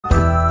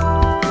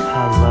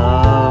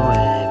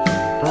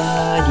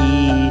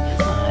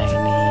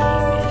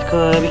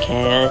Kirby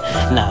cat,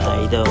 and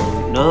I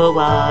don't know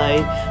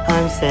why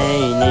I'm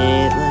saying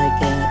it like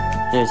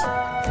that.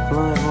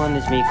 Hello everyone,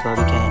 it's me,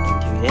 Kirby cat, and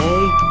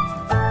today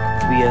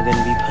we are going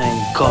to be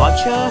playing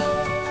Gacha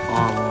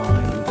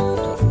on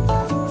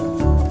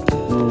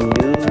new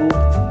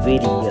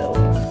video.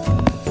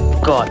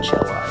 Gacha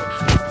Life.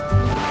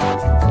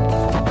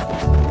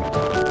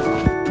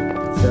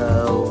 So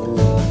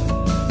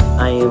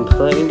I am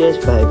playing this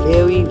by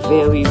very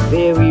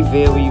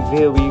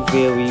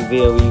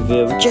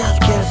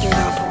just can't do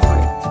that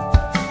part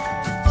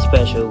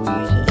special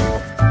reason,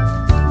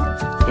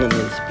 and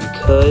it's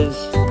because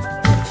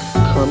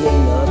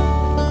coming up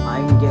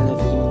I'm gonna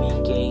be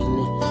making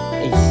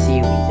a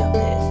series of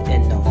this,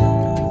 and no,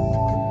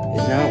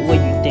 it's not what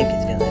you think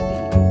it's gonna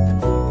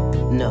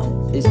be. No,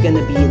 it's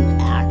gonna be an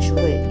actual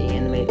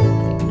anime. Okay, I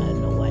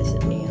don't know why I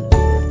said anime.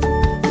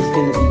 It's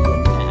gonna be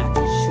an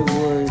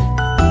actual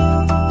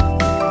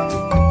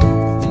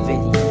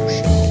video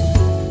show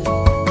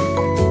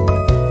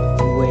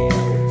where,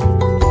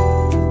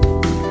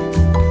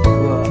 you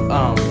know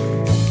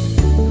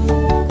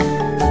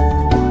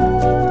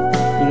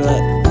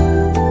what?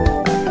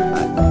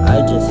 I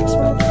just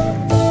expected it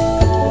at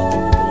the end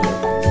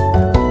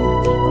of the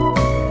video.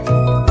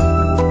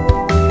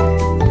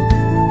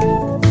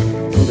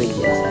 But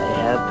yes, I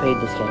have played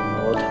this game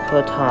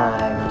multiple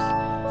times,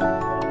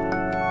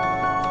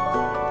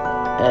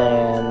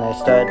 and I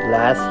started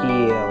last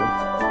year,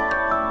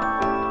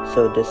 so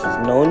this is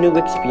no new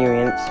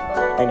experience.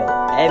 I know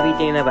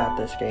everything about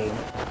this game.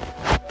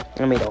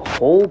 I made a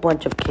whole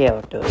bunch of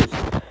characters,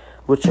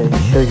 which I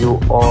show you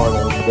all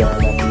of them at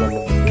the end of the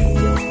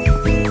video.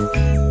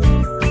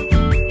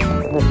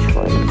 I'm gonna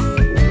try and see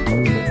if I can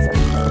get some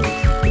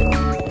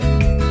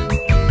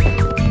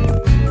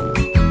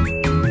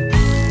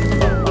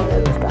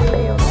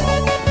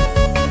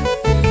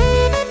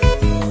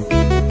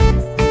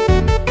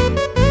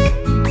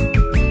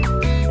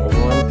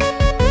Anyone?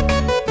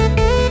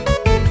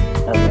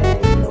 Okay,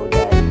 no,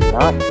 that's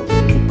not me.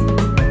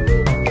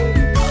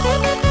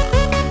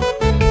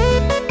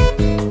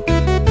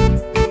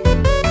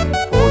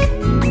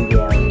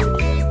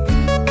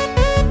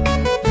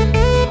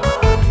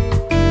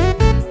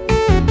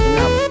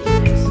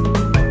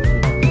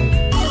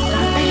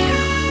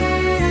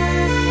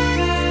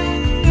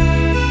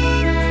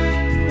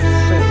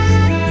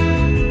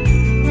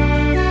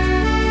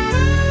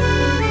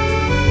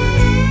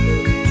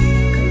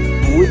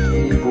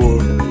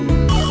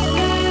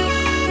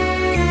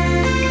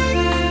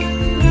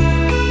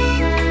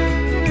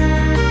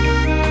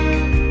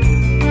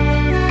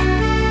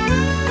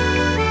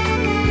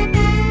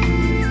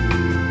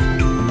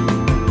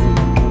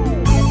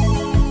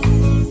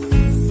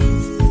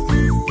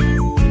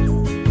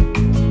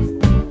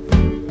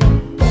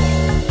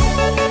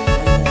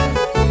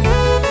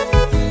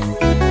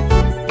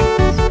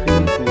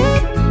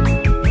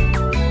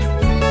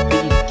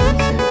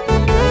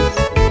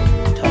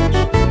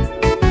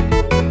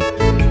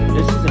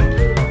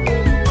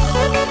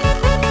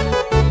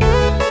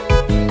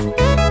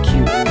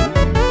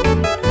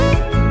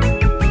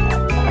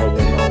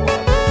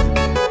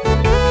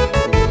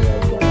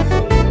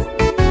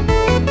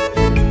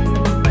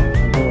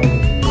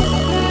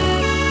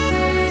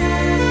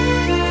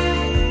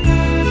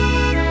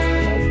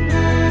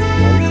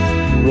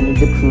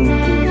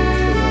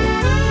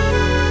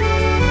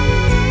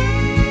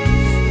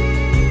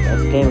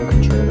 Game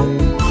controller.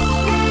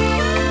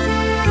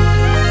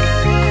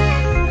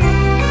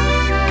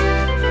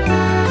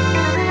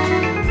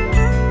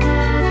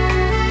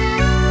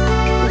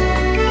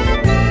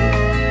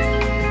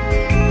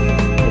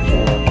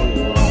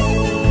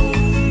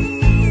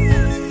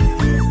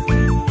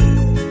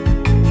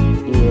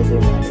 Yeah,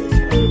 they're not as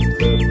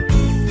good.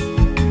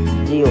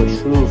 Deal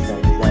true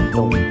friends that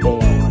don't fail.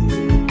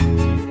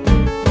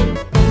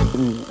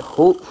 And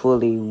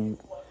hopefully,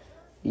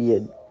 yeah,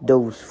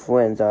 those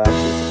friends are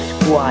actually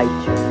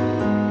subscribed to.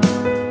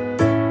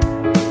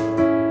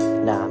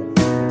 Nah, I'm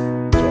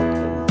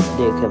joking.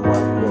 They can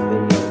watch your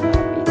video and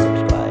not be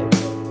subscribed,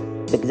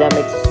 because that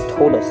makes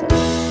total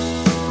sense.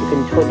 You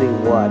can totally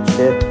watch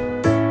a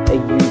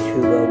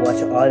YouTuber,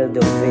 watch all of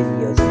those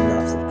videos and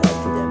not subscribe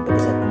to them,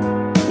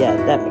 because yeah,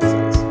 that makes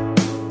sense.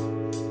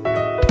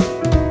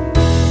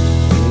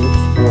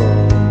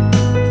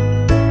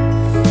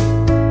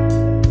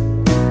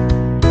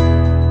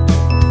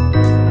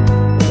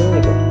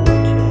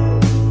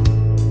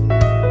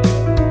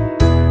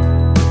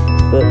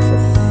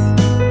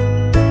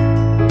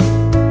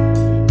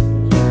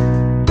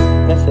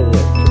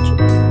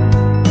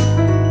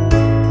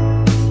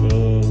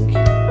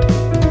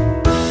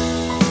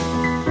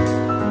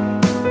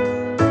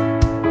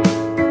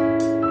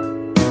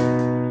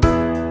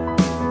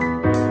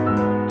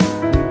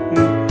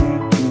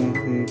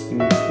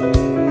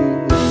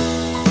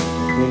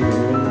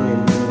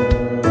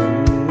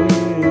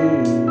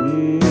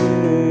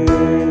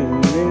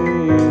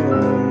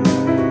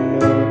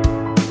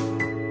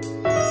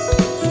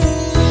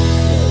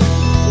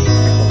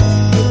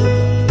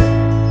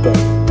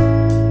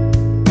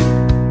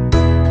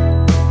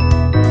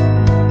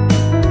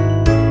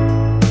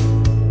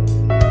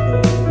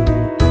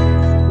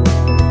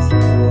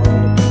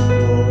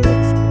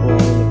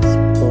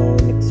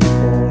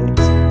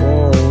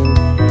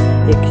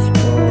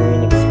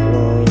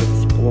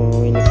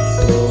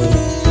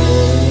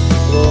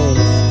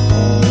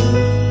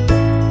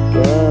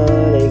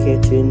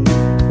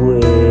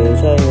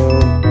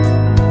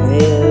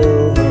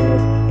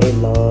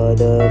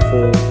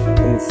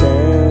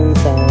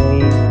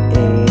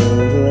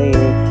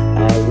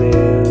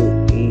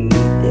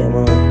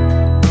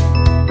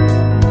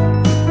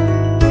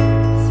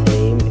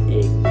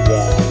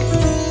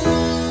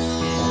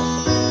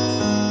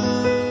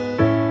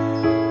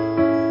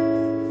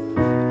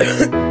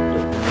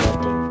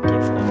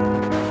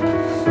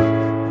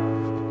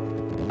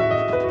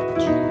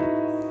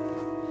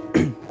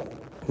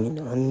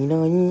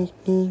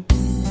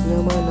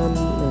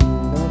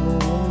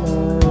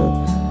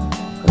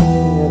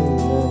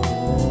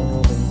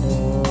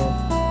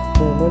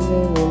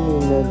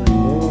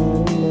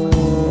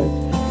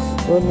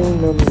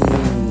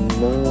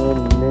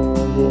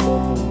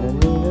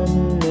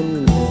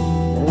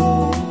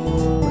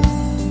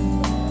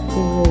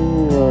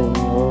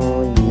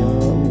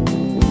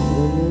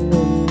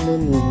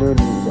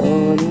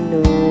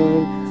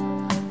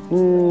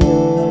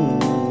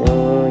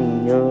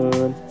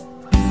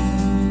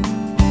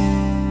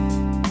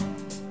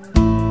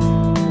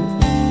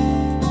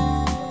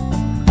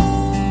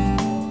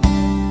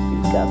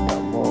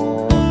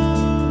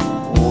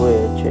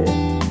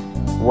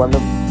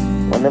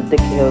 One of the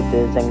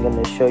characters I'm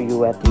gonna show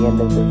you at the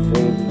end of the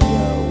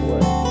video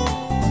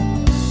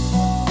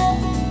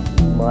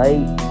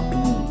might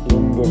be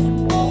in this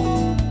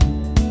mall.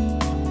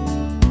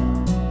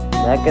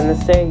 Not gonna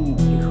say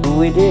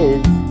who it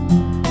is,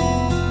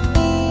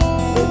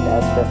 but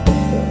that's just a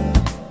thing.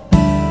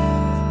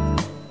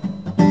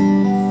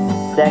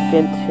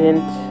 Second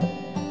hint,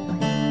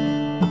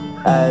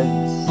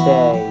 I'd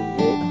say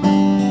the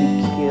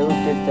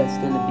character that's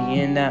gonna be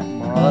in that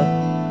mall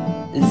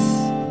is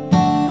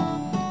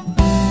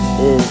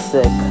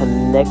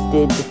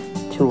connected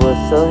to a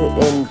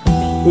certain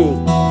pig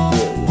game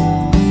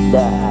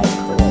that I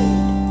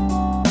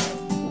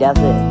played. That's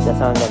it. That's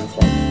all I'm gonna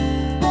say.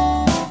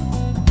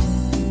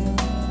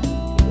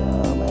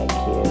 My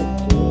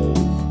characters.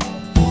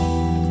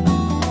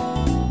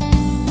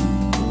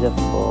 The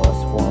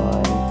first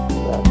one.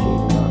 Well,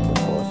 actually, not the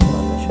first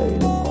one. I'll show you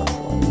the first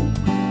one.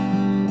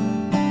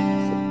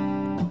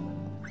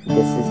 So,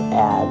 this is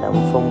Adam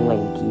from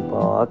Linky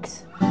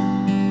Box,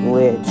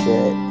 which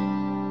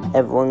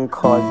everyone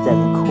calls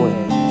them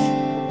cringe,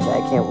 so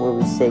I can't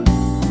really say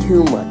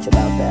too much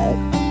about that.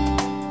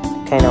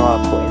 Kinda are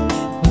cringe,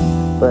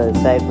 but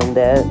aside from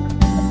that,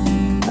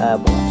 I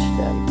watch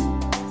them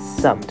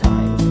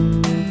sometimes.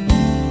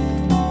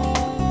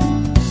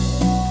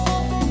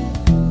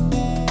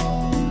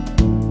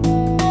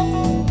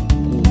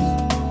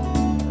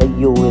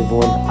 You is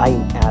one.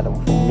 I'm Adam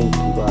from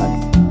Linky Box.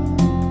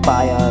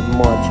 Buy on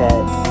merch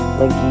at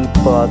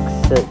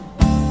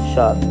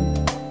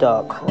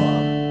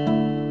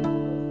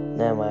linkyboxshop.com.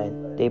 Never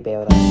mind, they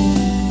bailed on me.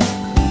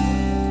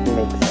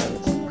 Makes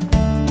sense.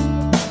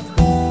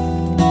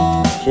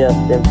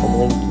 Justin from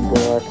Linky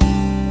Box.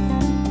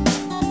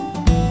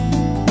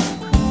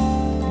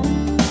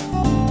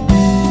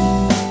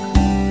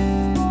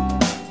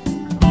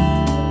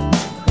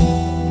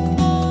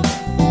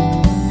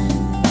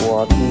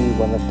 Walkie,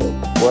 one of the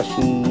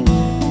plushies.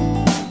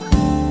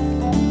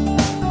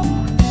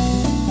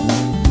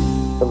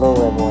 Hello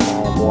everyone, I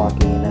am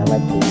Walkie and I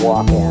like to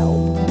walk out.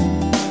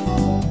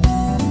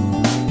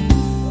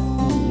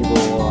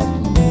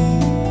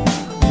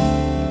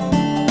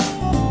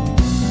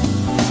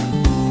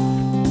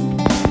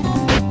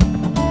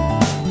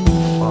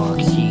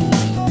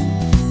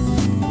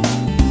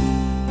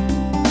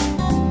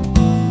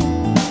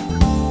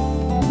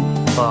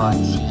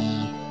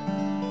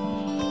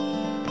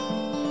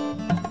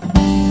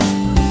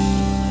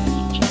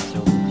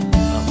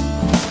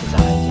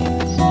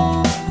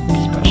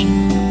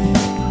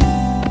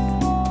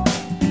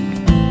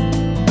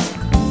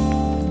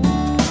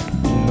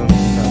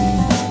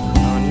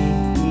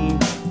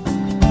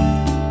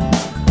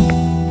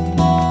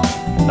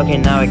 Okay,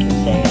 now I can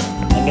say it.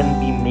 I'm gonna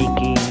be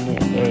making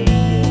a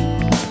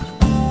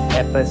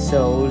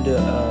episode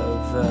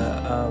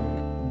of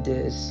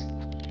this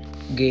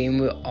game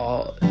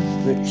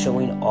with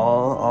showing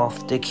all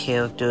of the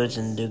characters,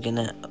 and they're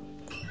gonna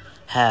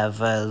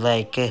have a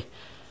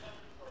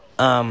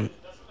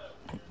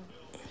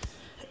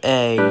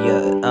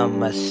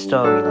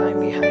storyline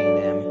behind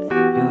them.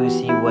 You will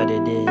see what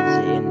it is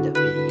in the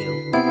video.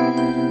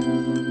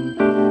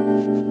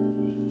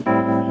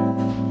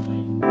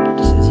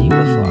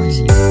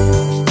 Foxy.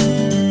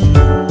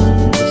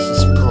 This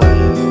is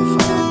player from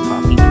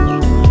Poppy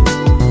Playtime.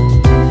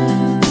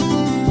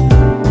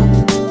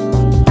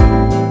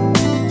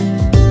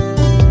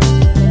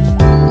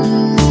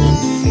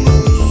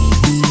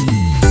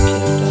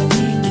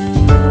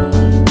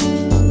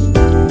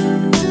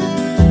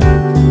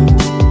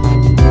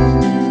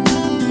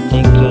 I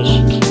think she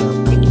came out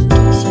pretty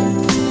decent.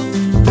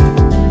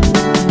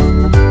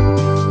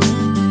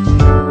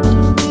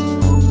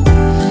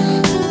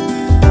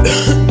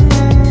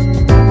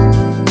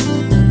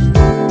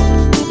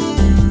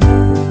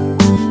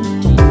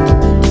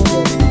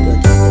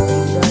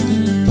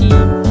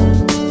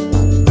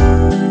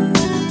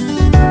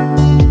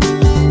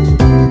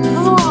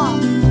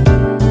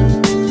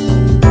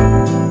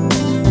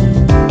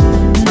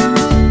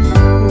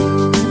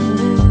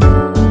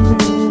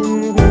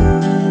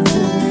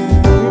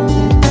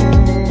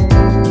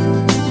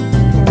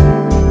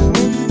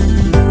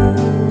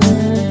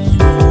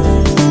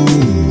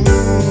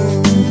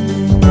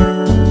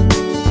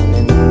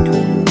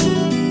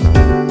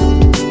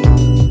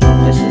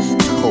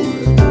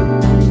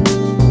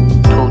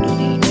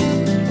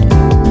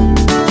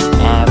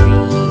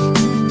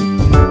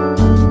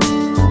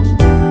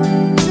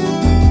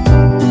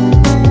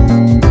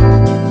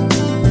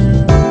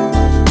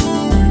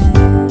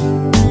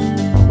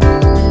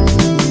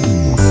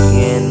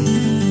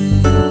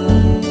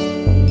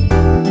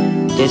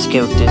 this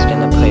character is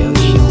gonna play a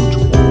huge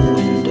role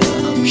in the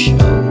show.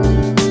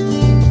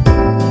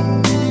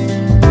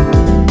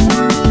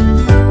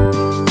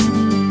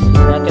 He's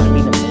not gonna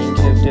be the main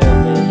character,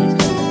 but he's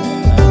gonna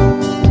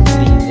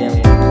be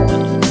very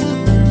important.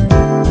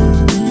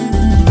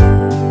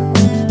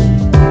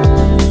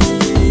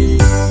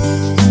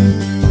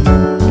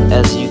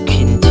 As you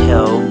can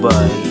tell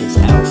by his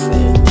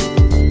outfit.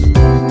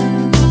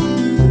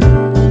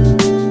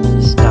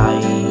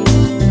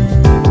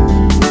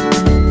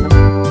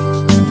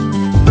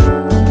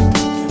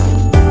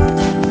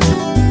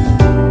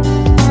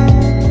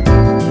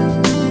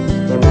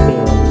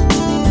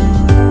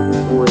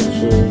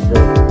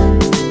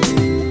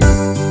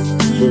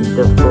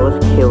 The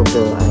first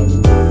character I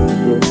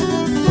made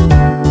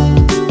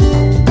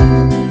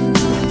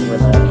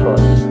when I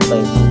first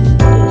played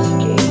this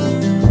game.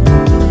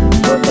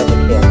 First ever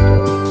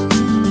character.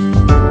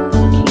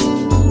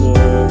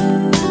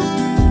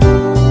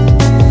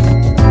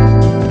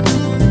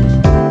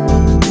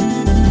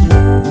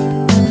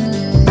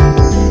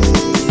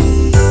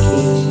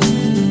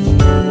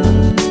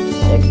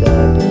 Next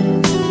up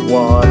is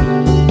Wally.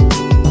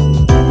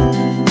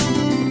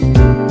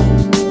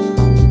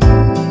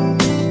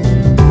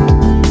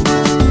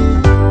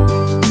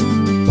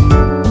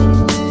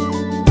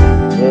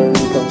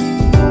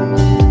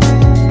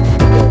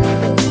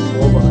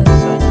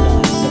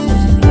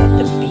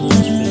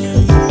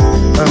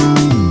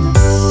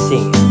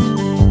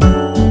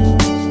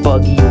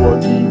 Buggy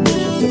Wuggy, which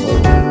is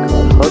supposed to be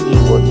called Huggy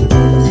Wuggy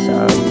for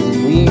some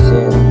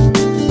reason.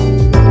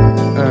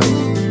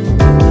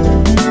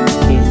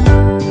 He's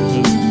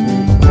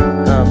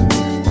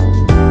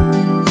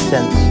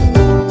censored.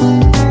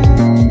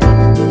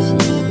 Missy,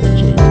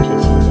 which is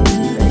kissing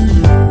Missy, right?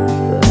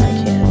 But I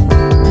can't.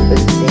 But the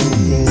same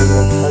thing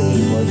with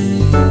Huggy Wuggy.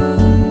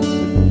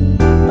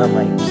 I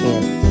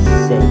can't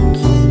say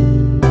kissy.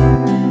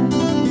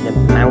 The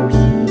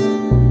mousey.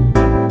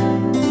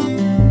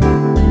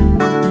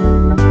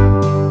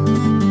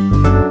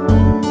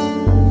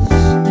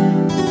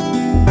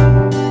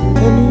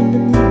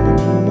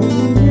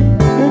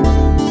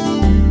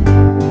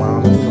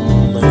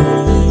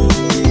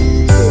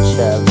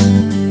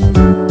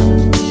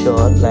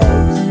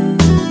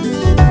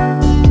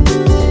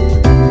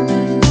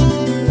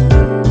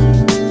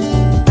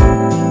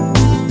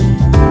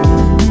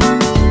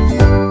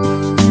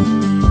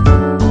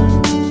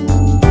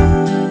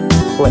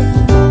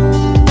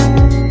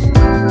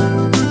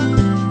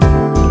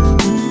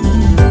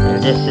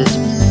 This is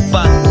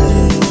which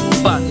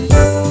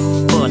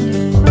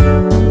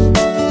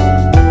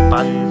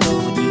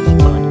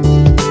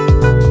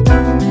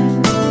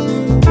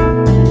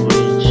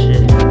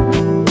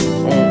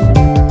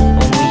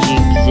only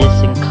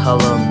exists in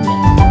color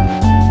map.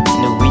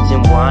 And the reason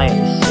why I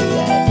say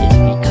that is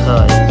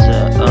because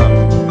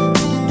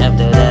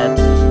after that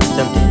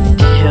something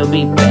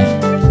Kirby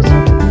bands.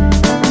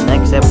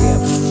 Next up we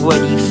have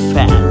Freddy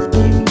Fazbear.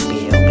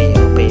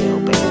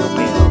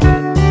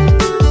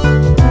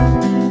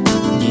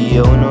 The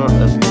owner of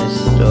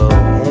Mr.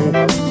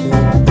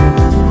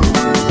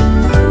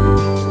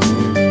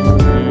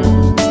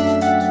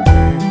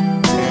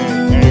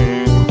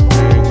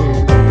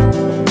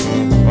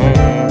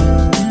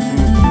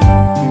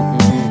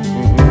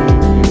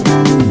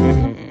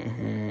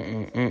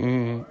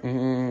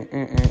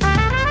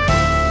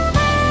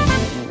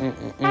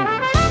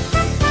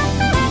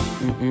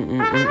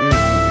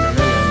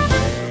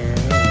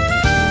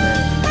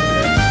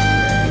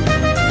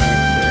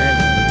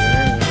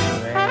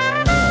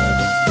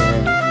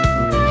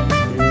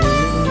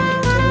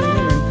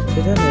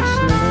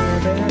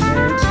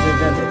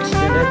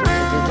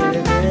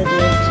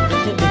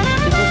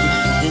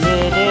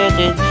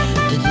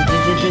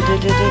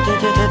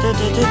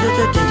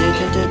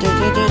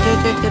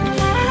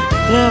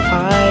 The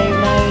Five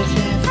Nights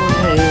at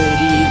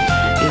Freddy's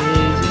is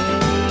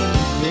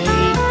great.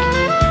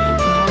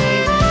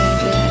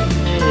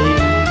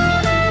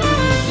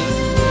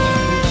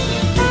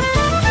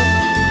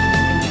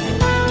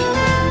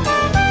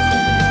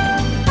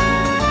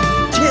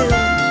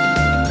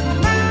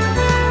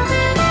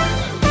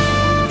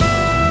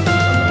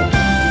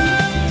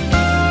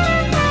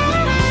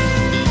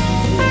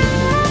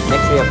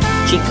 Next we have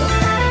Chica.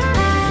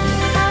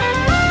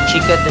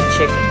 Chica the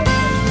chicken.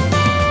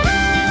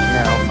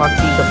 Now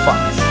Foxy the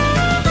fox.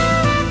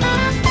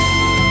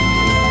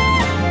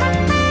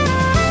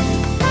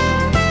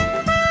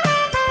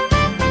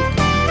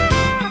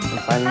 And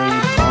finally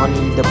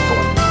Bonnie the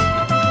bunny.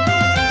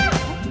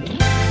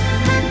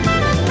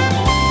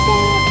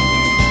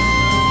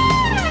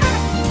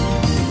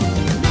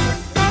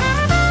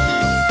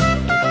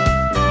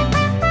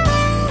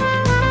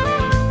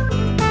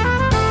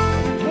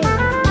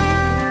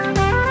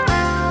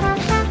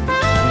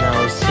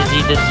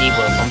 The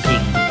zebra from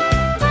Piggy.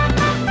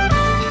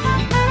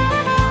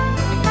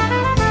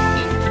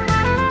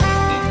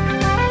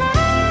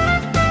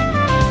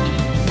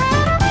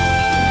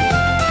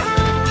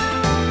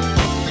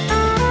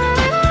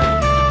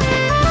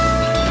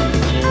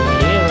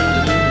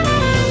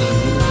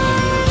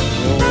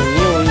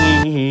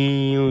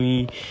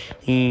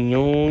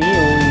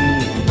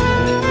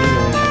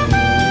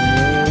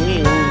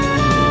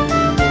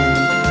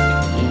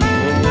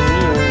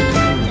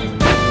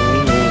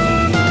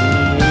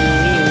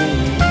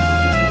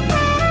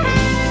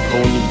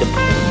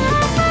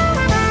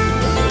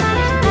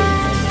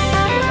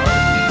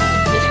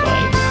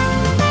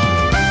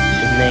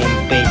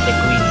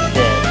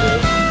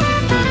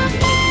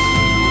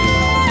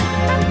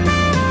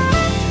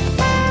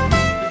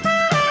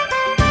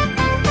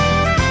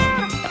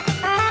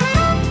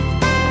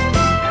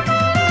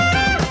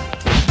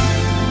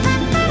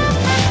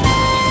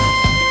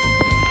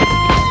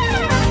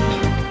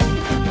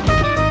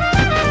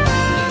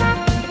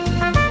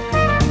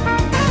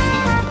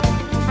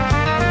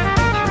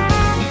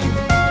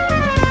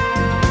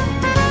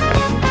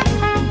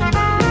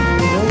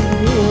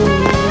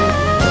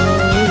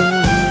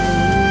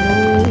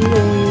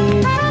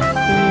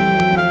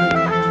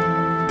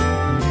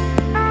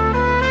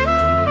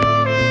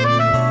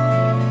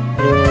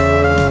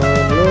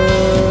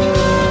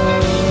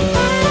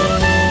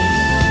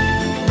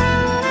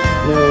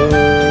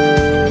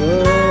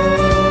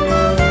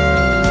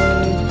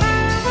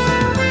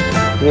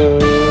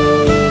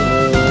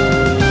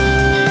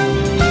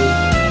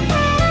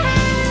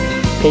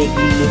 Piggy,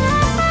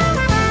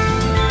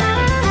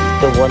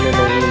 the one and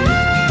only,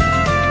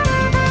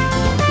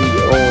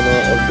 the owner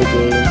of the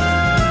game.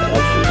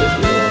 Actually, the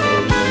owner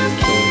of the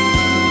game.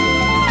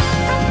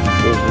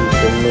 This is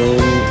the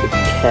main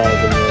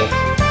protagonist,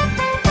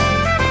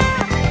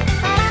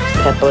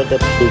 Peppa the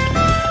Piggy.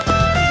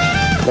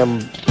 The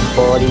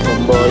body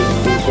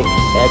basic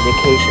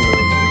education.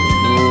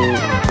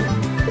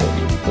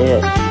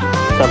 Yeah,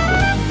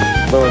 something.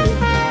 Learning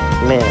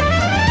math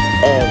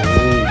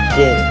every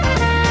day.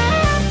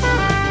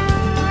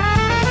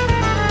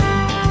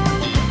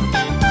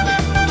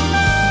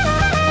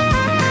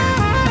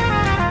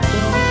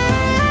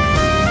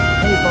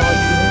 Hey, boy,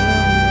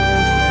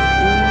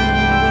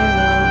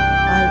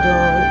 I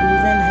don't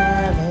even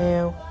have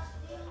hair.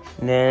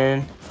 And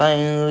then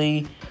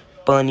finally,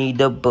 Bunny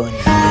the Bunny.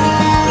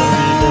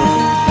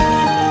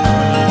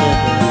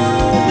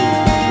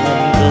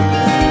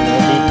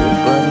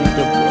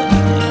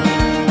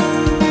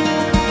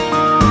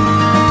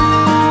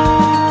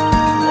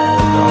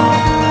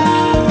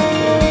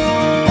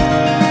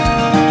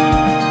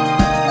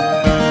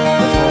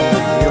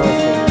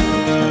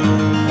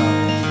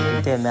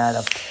 Out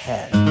of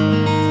 10 or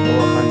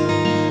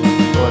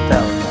 100 or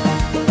 1,000,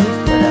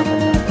 whatever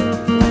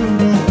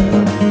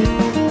number is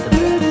the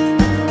best.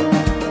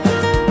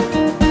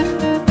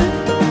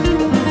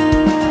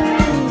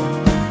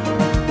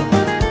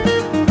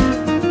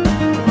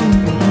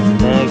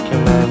 Next to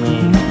my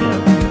main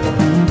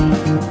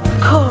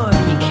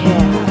Kirby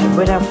cat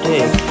without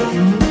this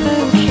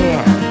cat.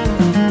 Yeah.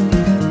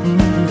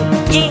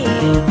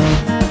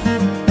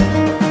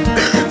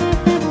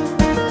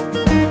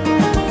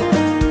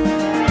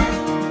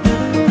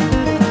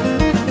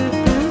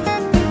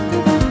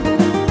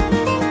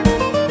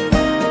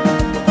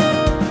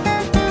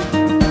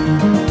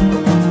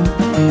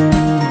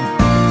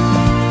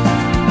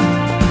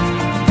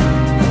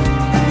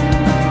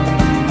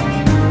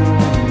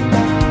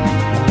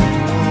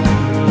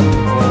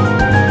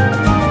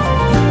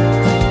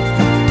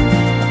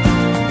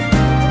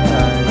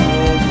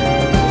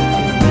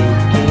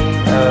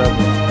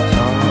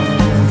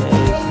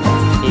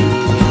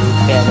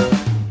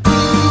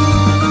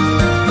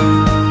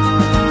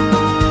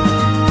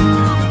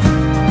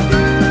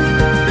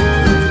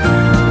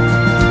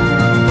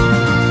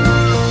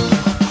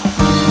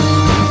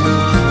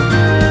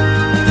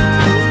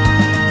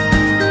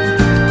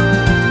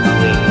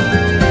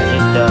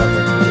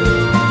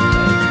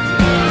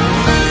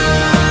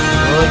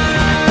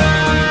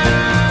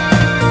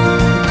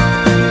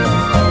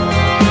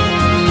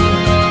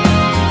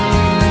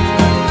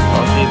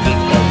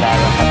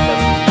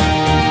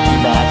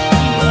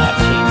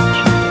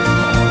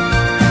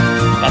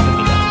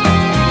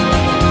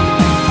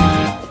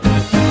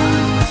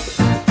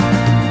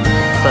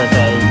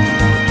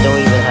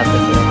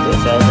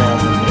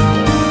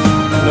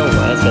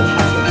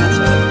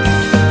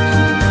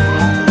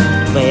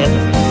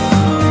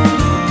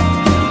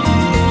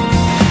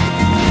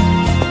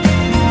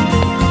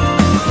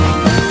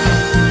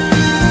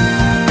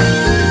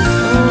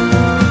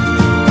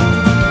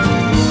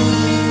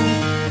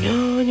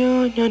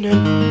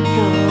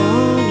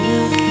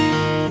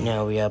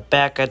 Now we are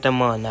back at the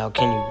mall. Now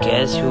can you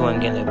guess who I'm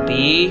gonna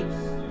be?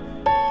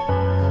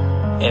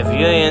 If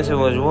your answer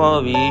was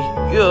Wallaby,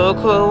 you're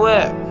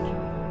correct.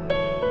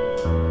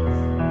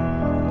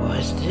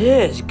 What's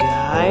this,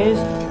 guys?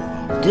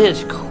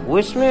 This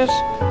Christmas?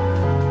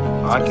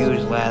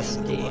 Argu's Last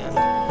Stand.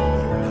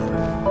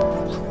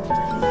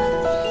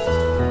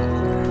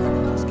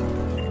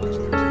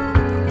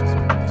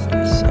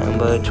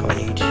 December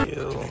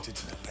 22.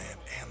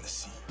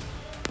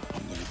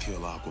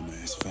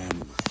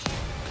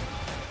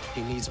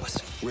 He needs us.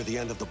 We're the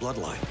end of the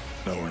bloodline.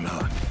 No, we're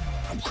not.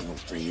 I'm coming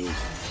for you.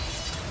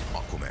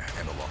 Aquaman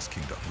and the Lost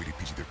Kingdom. Rated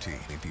PG-13.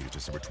 In theaters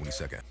December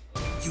 22nd.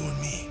 You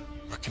and me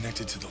are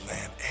connected to the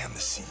land and the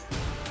sea.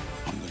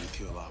 I'm gonna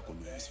kill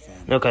Aquaman's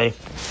family. Okay.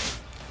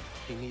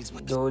 He needs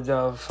us. Those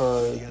are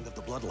for The end of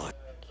the bloodline.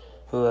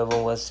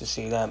 whoever wants to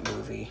see that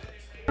movie.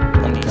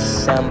 On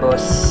December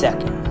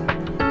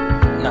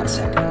 2nd. Not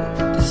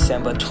 2nd.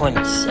 December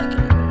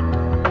 22nd.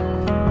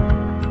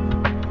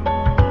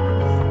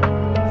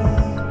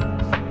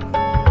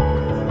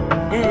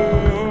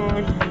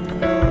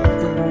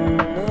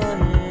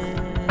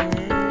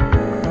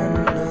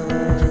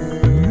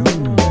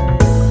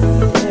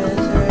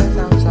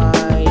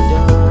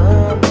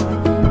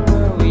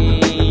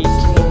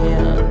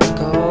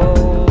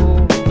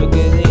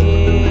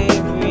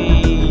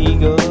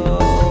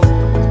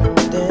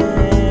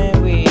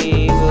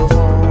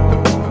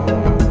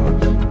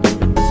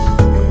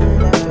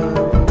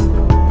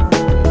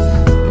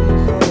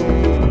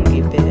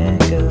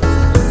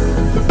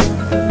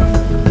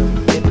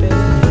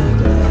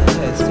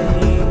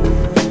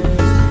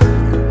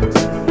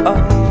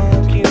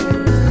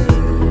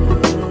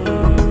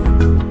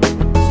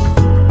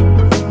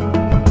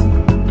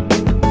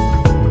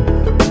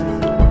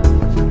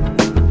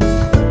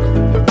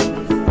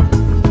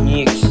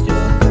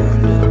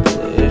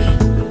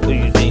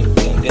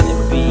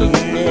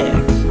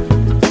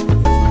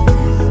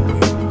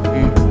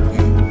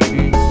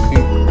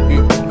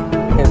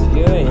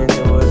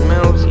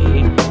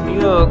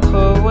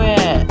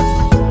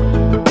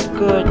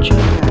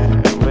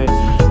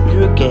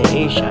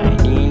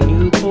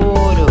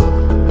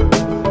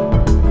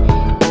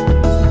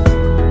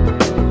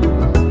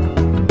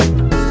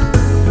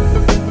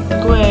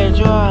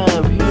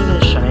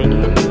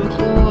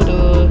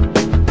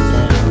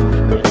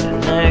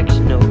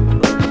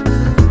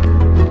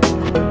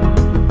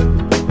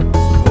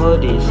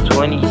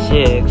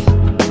 26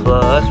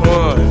 plus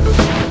 1.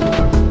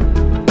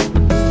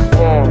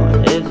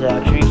 1 is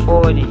actually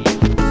 40.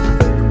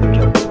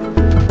 Joke.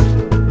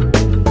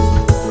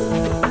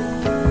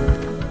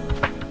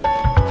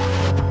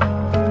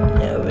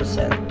 Now it's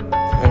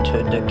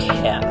enter the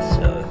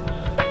castle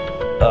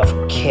of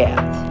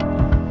Cat.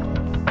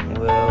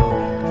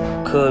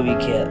 Well, Kirby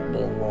Cat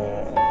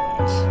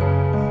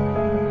belongs.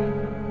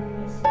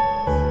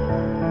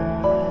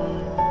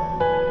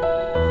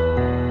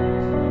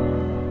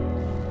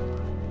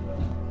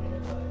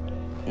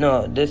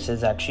 No, this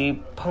is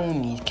actually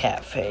Pony's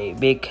Cafe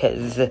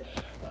because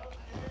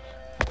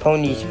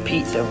Pony's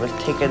Pizza was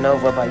taken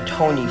over by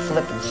Tony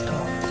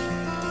Flippenstone.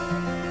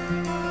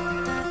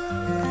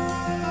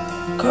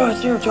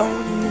 Curse you,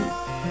 Tony!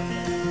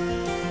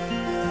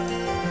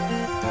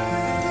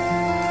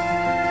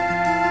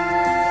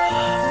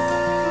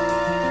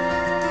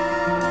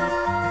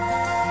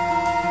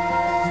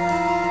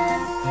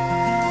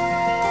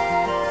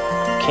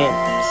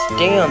 Can't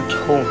stand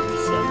Tony.